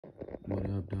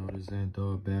up, though? This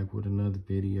Dog back with another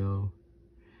video.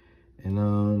 And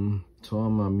to all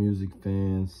my music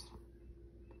fans,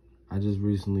 I just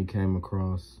recently came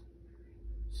across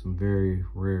some very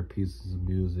rare pieces of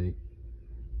music,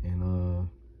 and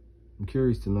I'm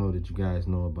curious to know that you guys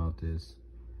know about this.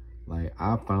 Like,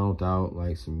 I found out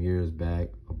like some years back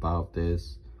about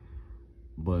this,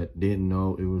 but didn't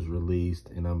know it was released,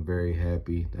 and I'm very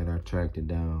happy that I tracked it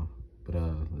down. But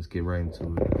let's get right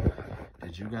into it.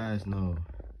 Did you guys know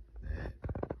that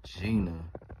GINA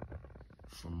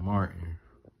from Martin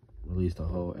released a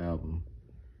whole album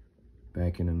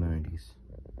back in the 90s?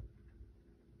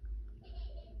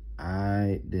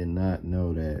 I did not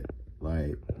know that.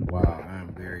 Like, wow,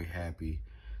 I'm very happy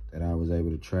that I was able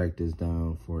to track this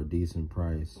down for a decent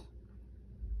price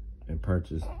and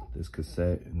purchase this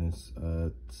cassette and this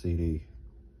CD.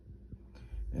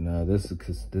 And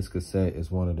this cassette is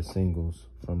one of the singles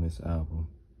from this album.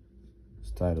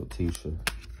 It's titled Tisha.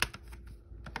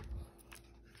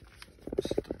 This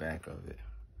is the back of it.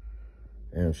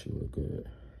 Damn, she look good.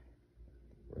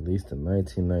 Released in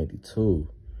 1992.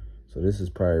 So this is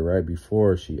probably right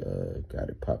before she got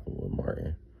it popping with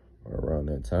Martin, or around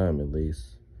that time at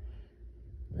least.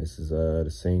 This is the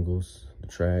singles, the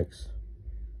tracks,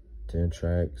 10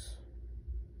 tracks.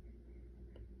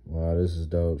 Wow, this is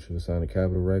dope. She was signed to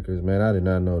Capitol Records. Man, I did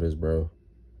not know this, bro.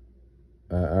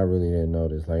 I really didn't know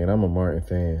this. Like, and I'm a Martin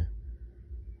fan.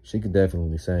 She could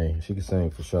definitely sing. She could sing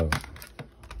for sure.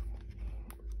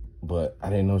 But I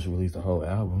didn't know she released a whole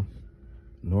album.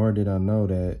 Nor did I know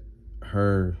that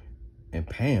her and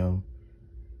Pam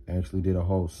actually did a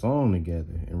whole song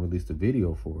together and released a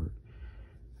video for it.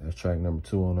 That's track number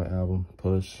 2 on the album,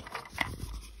 Push.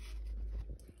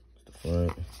 It's the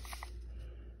front.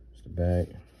 It's the back.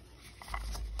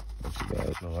 Let you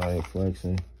guys know I ain't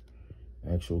flexing.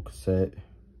 Actual cassette.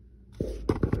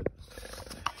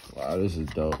 Wow, this is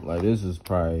dope. Like, this is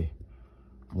probably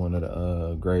one of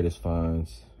the greatest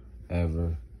finds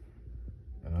ever.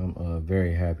 And I'm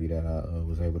very happy that I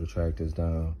was able to track this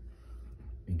down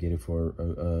and get it for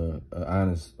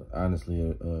honestly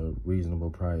a reasonable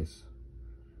price.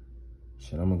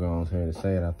 Shit, I'm gonna go on here and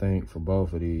say it. I think for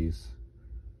both of these,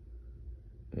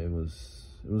 it was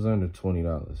under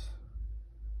 $20.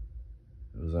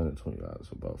 It was under $20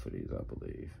 for both of these, I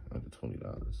believe. Under $20.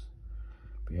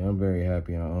 But yeah, I'm very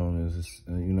happy I own this. It's,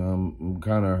 you know, I'm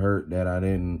kind of hurt that I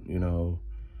didn't, you know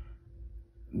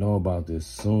about this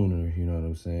sooner, you know what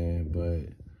I'm saying?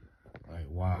 But, like,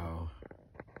 wow.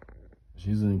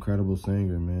 She's an incredible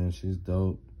singer, man. She's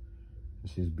dope.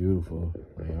 She's beautiful.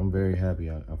 Like, I'm very happy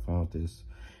I found this.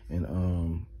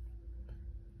 And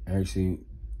actually,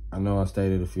 I know I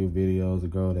stated a few videos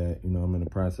ago that, you know, I'm in the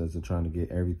process of trying to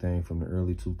get everything from the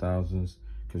early 2000s,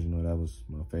 because, you know, that was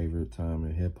my favorite time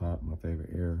in hip-hop, my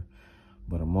favorite era.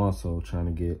 But I'm also trying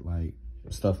to get, like,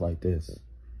 stuff like this.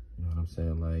 You know what I'm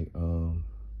saying? Like,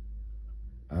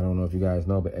 I don't know if you guys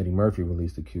know, but Eddie Murphy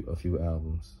released a few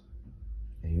albums.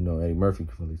 And, you know, Eddie Murphy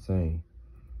can really sing.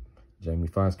 Jamie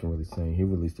Foxx can really sing. He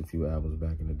released a few albums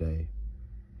back in the day.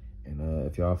 And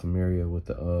if y'all familiar with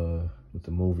the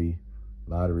movie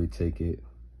Lottery Ticket,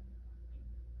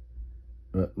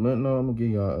 no, I'm gonna give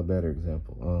y'all a better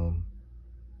example.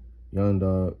 Young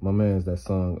Dog, my man's that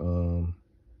song,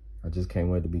 I Just Can't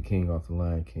Wait to Be King off the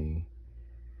Lion King.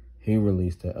 He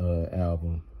released an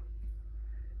album,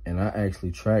 and I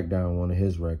actually tracked down one of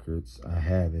his records. I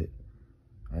have it.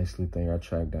 I actually think I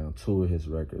tracked down 2 of his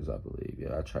records, I believe.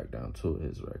 Yeah, I tracked down 2 of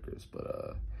his records,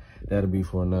 but that'll be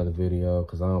for another video,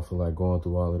 because I don't feel like going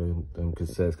through all of them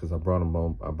cassettes, because I brought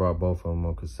both of them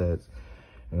on cassettes,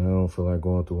 and I don't feel like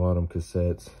going through all them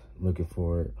cassettes looking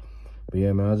for it. But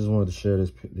yeah, man, I just wanted to share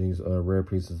these rare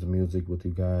pieces of music with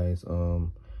you guys.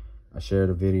 I shared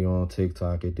a video on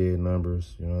TikTok. It did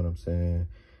numbers, you know what I'm saying?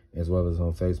 As well as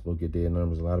on Facebook, it did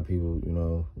numbers. A lot of people, you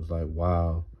know, was like,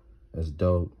 wow, that's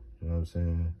dope. You know what I'm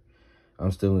saying?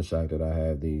 I'm still in shock that I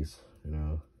have these, you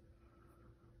know.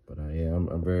 But yeah,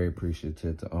 I'm very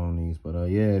appreciative to own these. But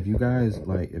yeah, if you guys,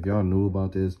 like, if y'all knew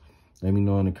about this, let me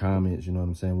know in the comments, you know what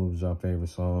I'm saying? What was your favorite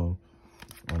song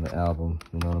on the album?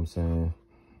 You know what I'm saying?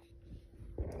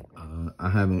 I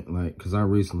haven't, like, because I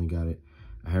recently got it.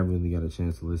 I haven't really got a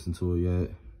chance to listen to it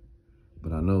yet.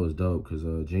 But I know it's dope, because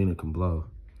GINA can blow.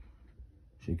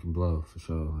 She can blow, for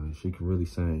sure. Like, she can really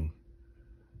sing.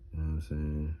 You know what I'm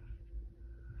saying?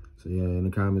 So yeah, in the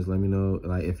comments, let me know,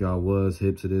 like, if y'all was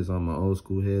hip to this on my old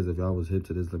school heads. If y'all was hip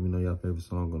to this, let me know y'all favorite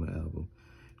song on the album. You know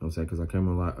what I'm saying? Because I came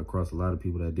across a lot of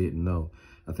people that didn't know.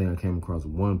 I think I came across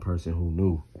one person who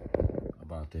knew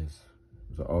about this.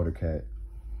 It was an older cat.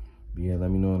 But yeah,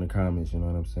 let me know in the comments, you know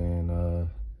what I'm saying?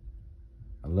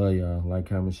 I love y'all. Like,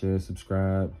 comment, share,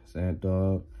 subscribe. It's Ant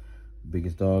Dog.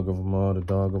 Biggest dog of them all, the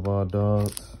dog of all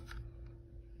dogs.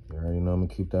 You already know I'm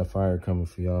gonna keep that fire coming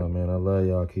for y'all, man. I love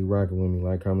y'all. Keep rocking with me.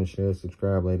 Like, comment, share,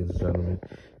 subscribe, ladies and gentlemen.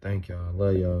 Thank y'all. I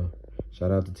love y'all.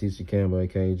 Shout out to TC Campbell,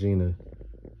 aka GINA.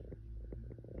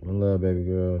 I love baby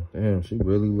girl. Damn, she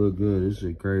really look good. This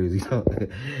shit crazy. All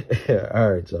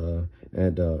right, y'all.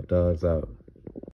 And dogs out.